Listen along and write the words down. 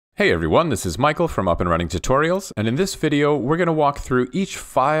Hey everyone, this is Michael from Up and Running Tutorials, and in this video we're going to walk through each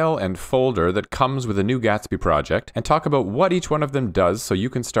file and folder that comes with a new Gatsby project and talk about what each one of them does so you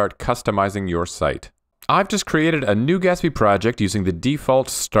can start customizing your site. I've just created a new Gatsby project using the default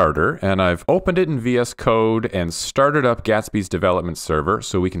starter, and I've opened it in VS Code and started up Gatsby's development server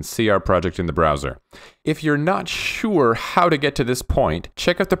so we can see our project in the browser. If you're not sure how to get to this point,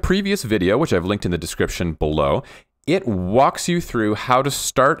 check out the previous video, which I've linked in the description below. It walks you through how to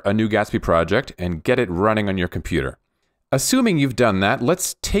start a new Gatsby project and get it running on your computer. Assuming you've done that,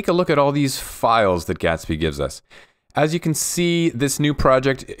 let's take a look at all these files that Gatsby gives us. As you can see, this new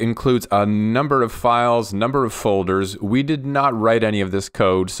project includes a number of files, number of folders. We did not write any of this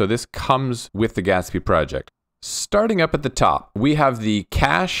code, so this comes with the Gatsby project. Starting up at the top, we have the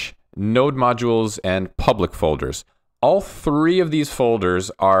cache, node modules, and public folders. All three of these folders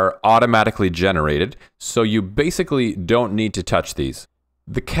are automatically generated, so you basically don't need to touch these.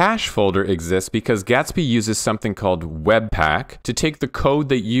 The cache folder exists because Gatsby uses something called Webpack to take the code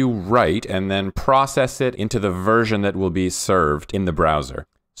that you write and then process it into the version that will be served in the browser.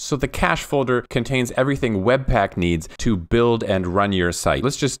 So the cache folder contains everything Webpack needs to build and run your site.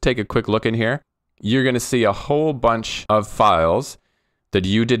 Let's just take a quick look in here. You're going to see a whole bunch of files that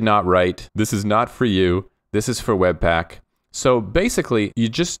you did not write. This is not for you. This is for Webpack. So basically, you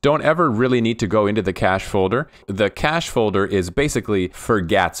just don't ever really need to go into the cache folder. The cache folder is basically for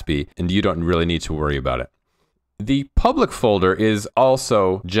Gatsby, and you don't really need to worry about it. The public folder is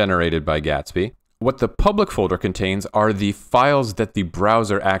also generated by Gatsby. What the public folder contains are the files that the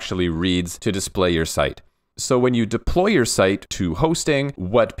browser actually reads to display your site. So when you deploy your site to hosting,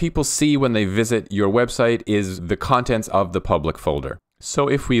 what people see when they visit your website is the contents of the public folder. So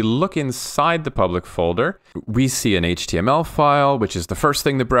if we look inside the public folder, we see an HTML file, which is the first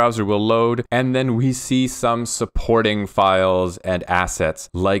thing the browser will load, and then we see some supporting files and assets,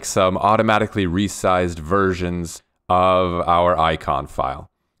 like some automatically resized versions of our icon file.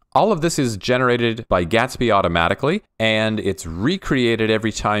 All of this is generated by Gatsby automatically, and it's recreated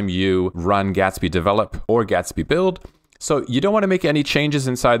every time you run Gatsby Develop or Gatsby Build. So you don't want to make any changes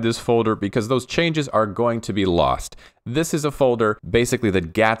inside this folder because those changes are going to be lost. This is a folder basically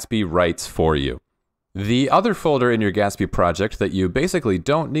that Gatsby writes for you. The other folder in your Gatsby project that you basically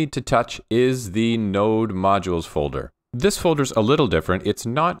don't need to touch is the node modules folder. This folder's a little different. It's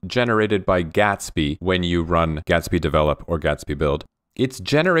not generated by Gatsby when you run Gatsby Develop or Gatsby Build. It's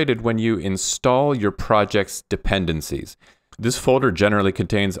generated when you install your project's dependencies. This folder generally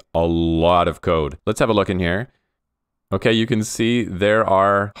contains a lot of code. Let's have a look in here. Okay, you can see there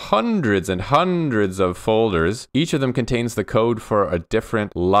are hundreds and hundreds of folders. Each of them contains the code for a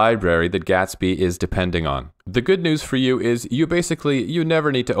different library that Gatsby is depending on. The good news for you is you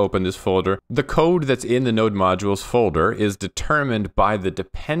never need to open this folder. The code that's in the node modules folder is determined by the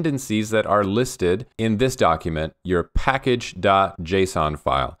dependencies that are listed in this document, your package.json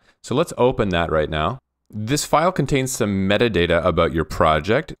file. So let's open that right now. This file contains some metadata about your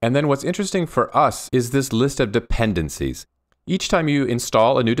project, and then what's interesting for us is this list of dependencies. Each time you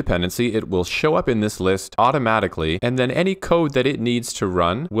install a new dependency, it will show up in this list automatically, and then any code that it needs to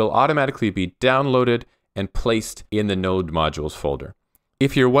run will automatically be downloaded and placed in the node modules folder.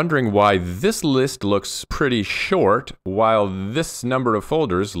 If you're wondering why this list looks pretty short while this number of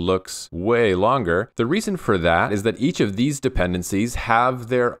folders looks way longer, the reason for that is that each of these dependencies have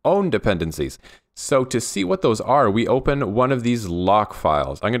their own dependencies. So to see what those are, we open one of these lock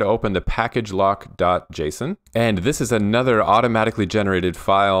files. I'm going to open the packagelock.json, and this is another automatically generated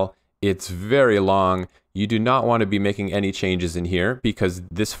file. It's very long. You do not want to be making any changes in here because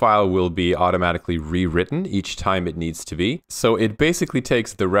this file will be automatically rewritten each time it needs to be. So it basically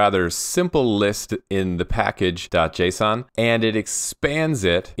takes the rather simple list in the package.json and it expands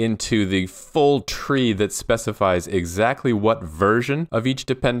it into the full tree that specifies exactly what version of each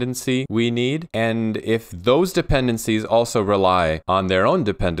dependency we need. And if those dependencies also rely on their own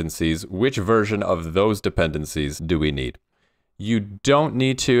dependencies, which version of those dependencies do we need? You don't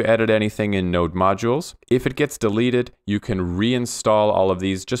need to edit anything in node modules. If it gets deleted, you can reinstall all of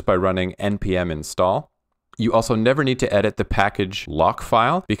these just by running npm install. You also never need to edit the package lock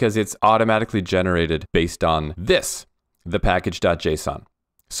file because it's automatically generated based on this, the package.json.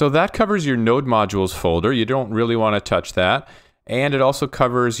 So that covers your node modules folder. You don't really want to touch that. And it also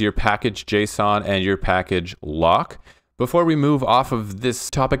covers your package.json and your package lock. Before we move off of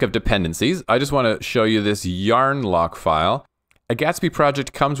this topic of dependencies, I just want to show you this yarn lock file. A Gatsby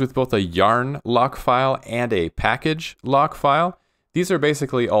project comes with both a yarn lock file and a package lock file. These are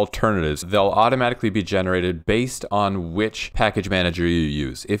basically alternatives. They'll automatically be generated based on which package manager you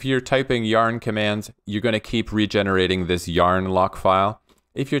use. If you're typing yarn commands, you're going to keep regenerating this yarn lock file.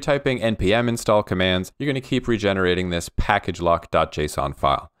 If you're typing npm install commands, you're going to keep regenerating this packagelock.json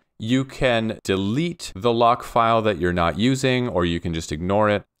file. You can delete the lock file that you're not using, or you can just ignore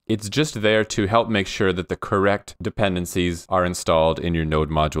it. It's just there to help make sure that the correct dependencies are installed in your node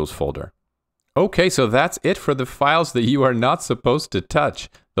modules folder. Okay, so that's it for the files that you are not supposed to touch.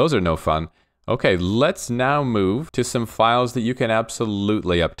 Those are no fun. Okay, let's now move to some files that you can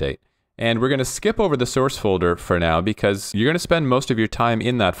absolutely update. And we're going to skip over the source folder for now because you're going to spend most of your time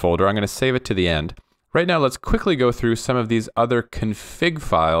in that folder. I'm going to save it to the end. Right now, let's quickly go through some of these other config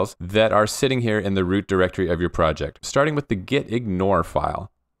files that are sitting here in the root directory of your project, starting with the Gitignore file.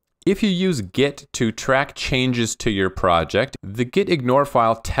 If you use Git to track changes to your project, the Gitignore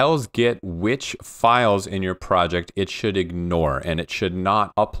file tells Git which files in your project it should ignore, and it should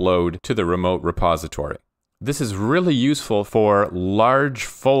not upload to the remote repository. This is really useful for large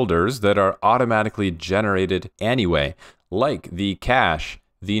folders that are automatically generated anyway, like the cache,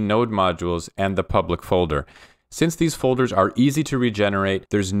 the node modules, and the public folder. Since these folders are easy to regenerate,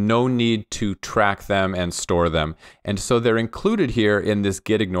 there's no need to track them and store them. And so they're included here in this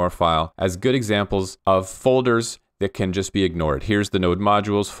Gitignore file as good examples of folders that can just be ignored. Here's the node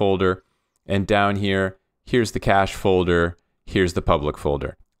modules folder, and down here, here's the cache folder, here's the public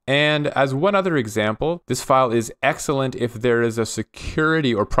folder. And as one other example, this file is excellent if there is a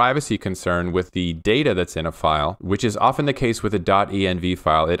security or privacy concern with the data that's in a file, which is often the case with a .env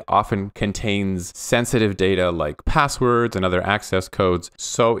file. It often contains sensitive data like passwords and other access codes.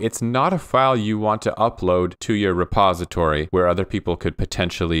 So it's not a file you want to upload to your repository where other people could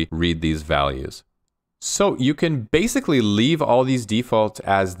potentially read these values. So you can basically leave all these defaults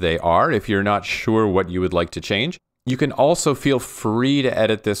as they are if you're not sure what you would like to change. You can also feel free to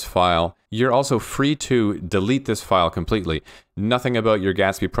edit this file. You're also free to delete this file completely. Nothing about your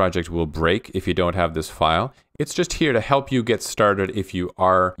Gatsby project will break if you don't have this file. It's just here to help you get started if you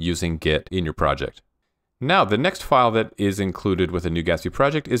are using Git in your project. Now, the next file that is included with a new Gatsby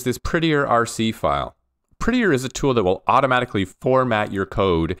project is this prettierrc file. Prettier is a tool that will automatically format your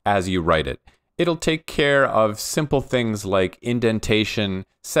code as you write it. It'll take care of simple things like indentation,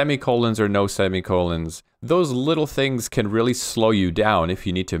 semicolons or no semicolons. Those little things can really slow you down if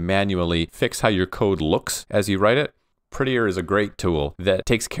you need to manually fix how your code looks as you write it. Prettier is a great tool that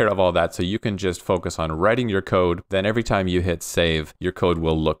takes care of all that, so you can just focus on writing your code. Then every time you hit save, your code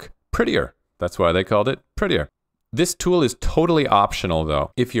will look prettier. That's why they called it Prettier. This tool is totally optional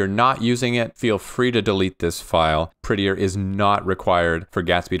though. If you're not using it, feel free to delete this file. Prettier is not required for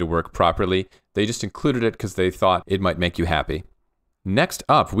Gatsby to work properly. They just included it because they thought it might make you happy. Next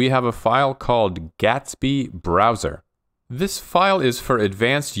up, we have a file called Gatsby Browser. This file is for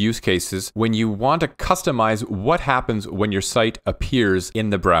advanced use cases when you want to customize what happens when your site appears in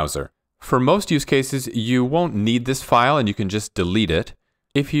the browser. For most use cases, you won't need this file and you can just delete it.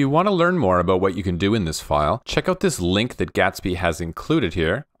 If you want to learn more about what you can do in this file, check out this link that Gatsby has included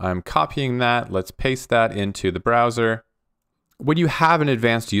here. I'm copying that. Let's paste that into the browser. When you have an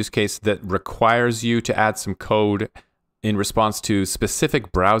advanced use case that requires you to add some code in response to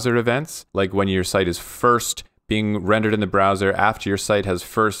specific browser events, like when your site is first being rendered in the browser, after your site has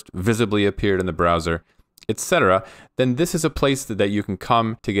first visibly appeared in the browser, etc., then this is a place that you can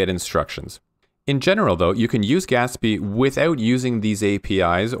come to get instructions. In general, though, you can use Gatsby without using these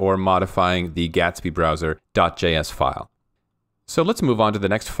APIs or modifying the Gatsby browser.js file. So let's move on to the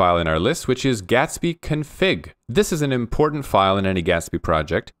next file in our list, which is Gatsby Config. This is an important file in any Gatsby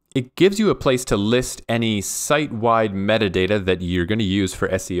project. It gives you a place to list any site-wide metadata that you're going to use for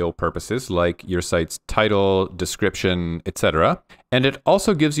SEO purposes, like your site's title, description, etc. And it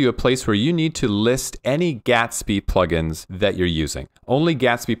also gives you a place where you need to list any Gatsby plugins that you're using. Only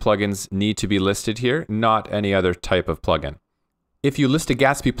Gatsby plugins need to be listed here, not any other type of plugin. If you list a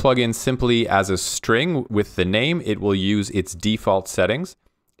Gatsby plugin simply as a string with the name, it will use its default settings.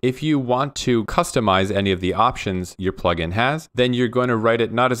 If you want to customize any of the options your plugin has, then you're going to write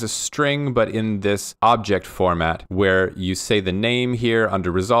it not as a string, but in this object format where you say the name here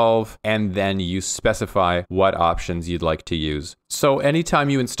under resolve, and then you specify what options you'd like to use. So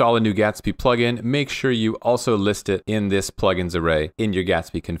anytime you install a new Gatsby plugin, make sure you also list it in this plugins array in your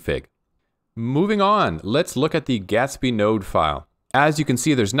Gatsby config. Moving on, let's look at the Gatsby node file. As you can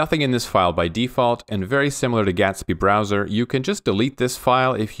see, there's nothing in this file by default, and very similar to Gatsby Browser, you can just delete this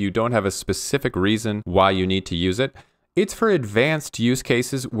file if you don't have a specific reason why you need to use it. It's for advanced use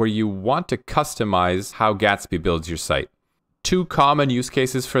cases where you want to customize how Gatsby builds your site. Two common use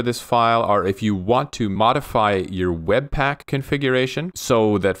cases for this file are if you want to modify your Webpack configuration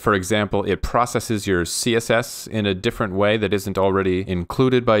so that, for example, it processes your CSS in a different way that isn't already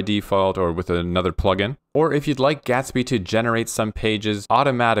included by default or with another plugin, or if you'd like Gatsby to generate some pages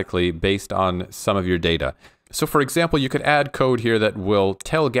automatically based on some of your data. So for example, you could add code here that will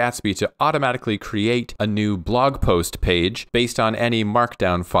tell Gatsby to automatically create a new blog post page based on any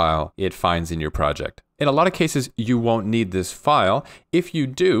markdown file it finds in your project. In a lot of cases, you won't need this file. If you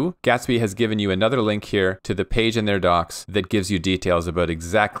do, Gatsby has given you another link here to the page in their docs that gives you details about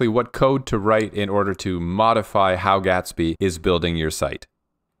exactly what code to write in order to modify how Gatsby is building your site.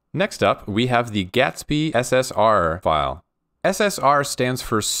 Next up, we have the Gatsby SSR file. SSR stands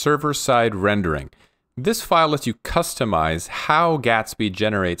for server-side rendering. This file lets you customize how Gatsby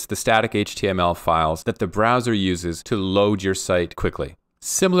generates the static HTML files that the browser uses to load your site quickly.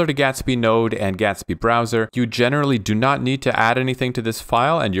 Similar to Gatsby Node and Gatsby Browser, you generally do not need to add anything to this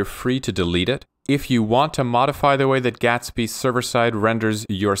file and you're free to delete it. If you want to modify the way that Gatsby server-side renders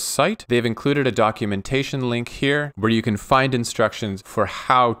your site, they've included a documentation link here where you can find instructions for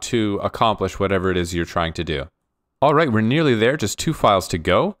how to accomplish whatever it is you're trying to do. All right, we're nearly there, just 2 files to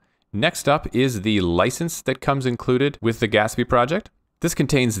go. Next up is the license that comes included with the Gatsby project. This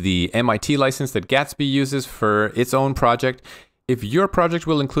contains the MIT license that Gatsby uses for its own project. If your project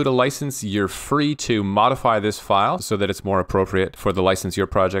will include a license, you're free to modify this file so that it's more appropriate for the license your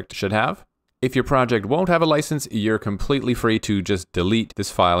project should have. If your project won't have a license, you're completely free to just delete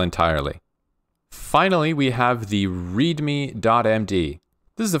this file entirely. Finally, we have the readme.md.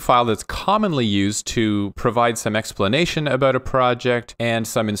 This is a file that's commonly used to provide some explanation about a project and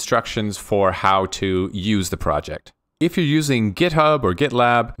some instructions for how to use the project. If you're using GitHub or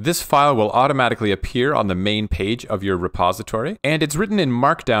GitLab, this file will automatically appear on the main page of your repository, and it's written in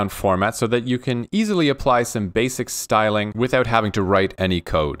Markdown format so that you can easily apply some basic styling without having to write any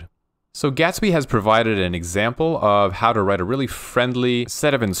code. So Gatsby has provided an example of how to write a really friendly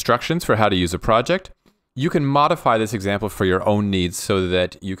set of instructions for how to use a project. You can modify this example for your own needs so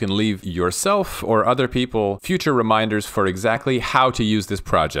that you can leave yourself or other people future reminders for exactly how to use this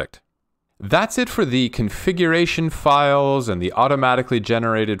project. That's it for the configuration files and the automatically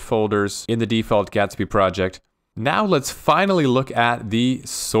generated folders in the default Gatsby project. Now let's finally look at the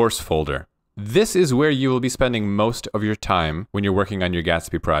source folder. This is where you will be spending most of your time when you're working on your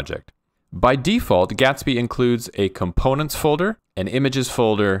Gatsby project. By default, Gatsby includes a components folder, an images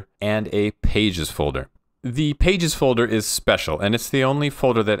folder, and a pages folder. The pages folder is special, and it's the only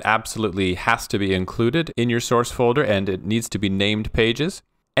folder that absolutely has to be included in your source folder, and it needs to be named pages.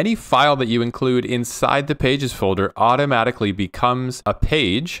 Any file that you include inside the pages folder automatically becomes a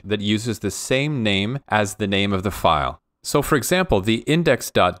page that uses the same name as the name of the file. So for example, the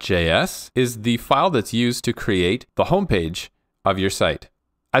index.js is the file that's used to create the homepage of your site.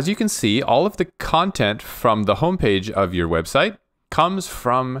 As you can see, all of the content from the homepage of your website comes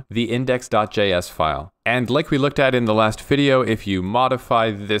from the index.js file. And like we looked at in the last video, if you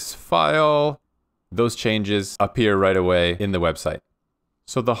modify this file, those changes appear right away in the website.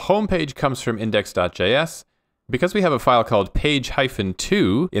 So the homepage comes from index.js. Because we have a file called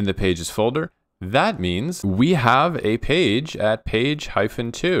page-2 in the pages folder, that means we have a page at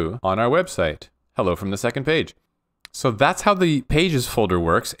page-2 on our website. Hello from the second page. So that's how the pages folder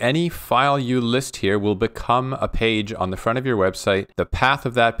works. Any file you list here will become a page on the front of your website. The path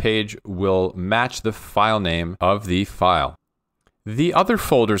of that page will match the file name of the file. The other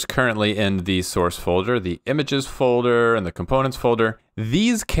folders currently in the source folder, the images folder and the components folder,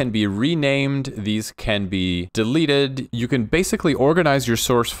 these can be renamed, these can be deleted. You can basically organize your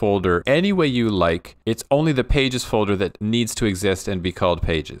source folder any way you like. It's only the pages folder that needs to exist and be called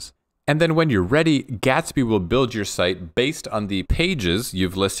pages. And then when you're ready, Gatsby will build your site based on the pages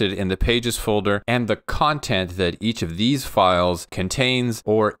you've listed in the pages folder and the content that each of these files contains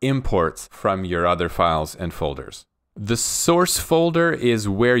or imports from your other files and folders. The source folder is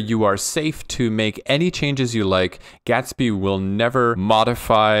where you are safe to make any changes you like. Gatsby will never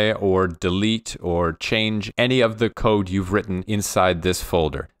modify or delete or change any of the code you've written inside this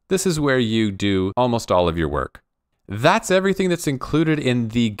folder. This is where you do almost all of your work. That's everything that's included in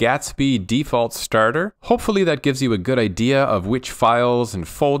the Gatsby default starter. Hopefully that gives you a good idea of which files and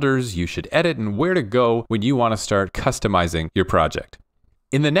folders you should edit and where to go when you want to start customizing your project.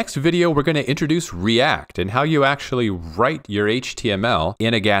 In the next video, we're going to introduce React and how you actually write your HTML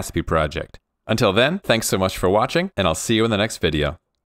in a Gatsby project. Until then, thanks so much for watching, and I'll see you in the next video.